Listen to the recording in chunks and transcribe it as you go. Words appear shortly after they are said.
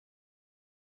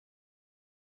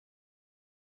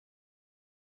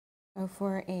So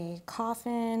for a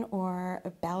coffin or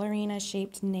a ballerina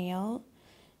shaped nail,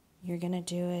 you're going to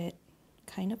do it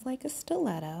kind of like a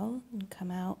stiletto and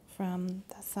come out from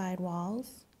the side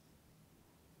walls.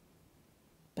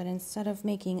 But instead of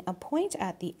making a point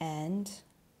at the end,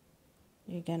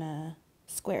 you're going to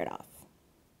square it off.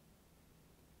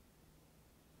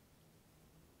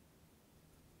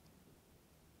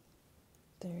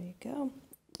 There you go.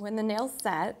 When the nail's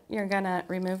set, you're going to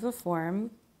remove the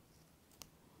form.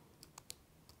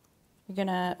 You're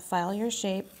going to file your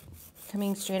shape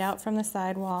coming straight out from the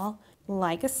side wall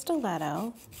like a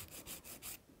stiletto.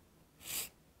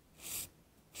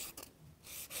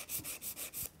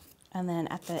 And then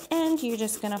at the end, you're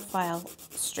just going to file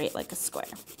straight like a square.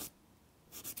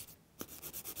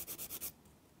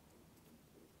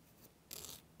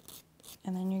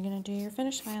 And then you're going to do your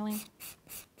finish filing.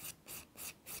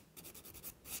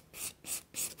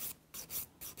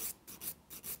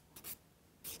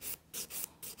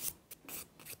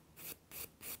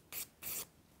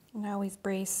 And I always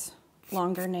brace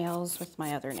longer nails with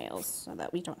my other nails so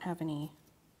that we don't have any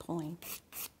pulling.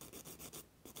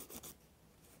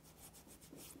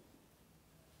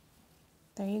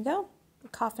 There you go,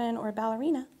 coffin or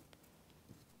ballerina.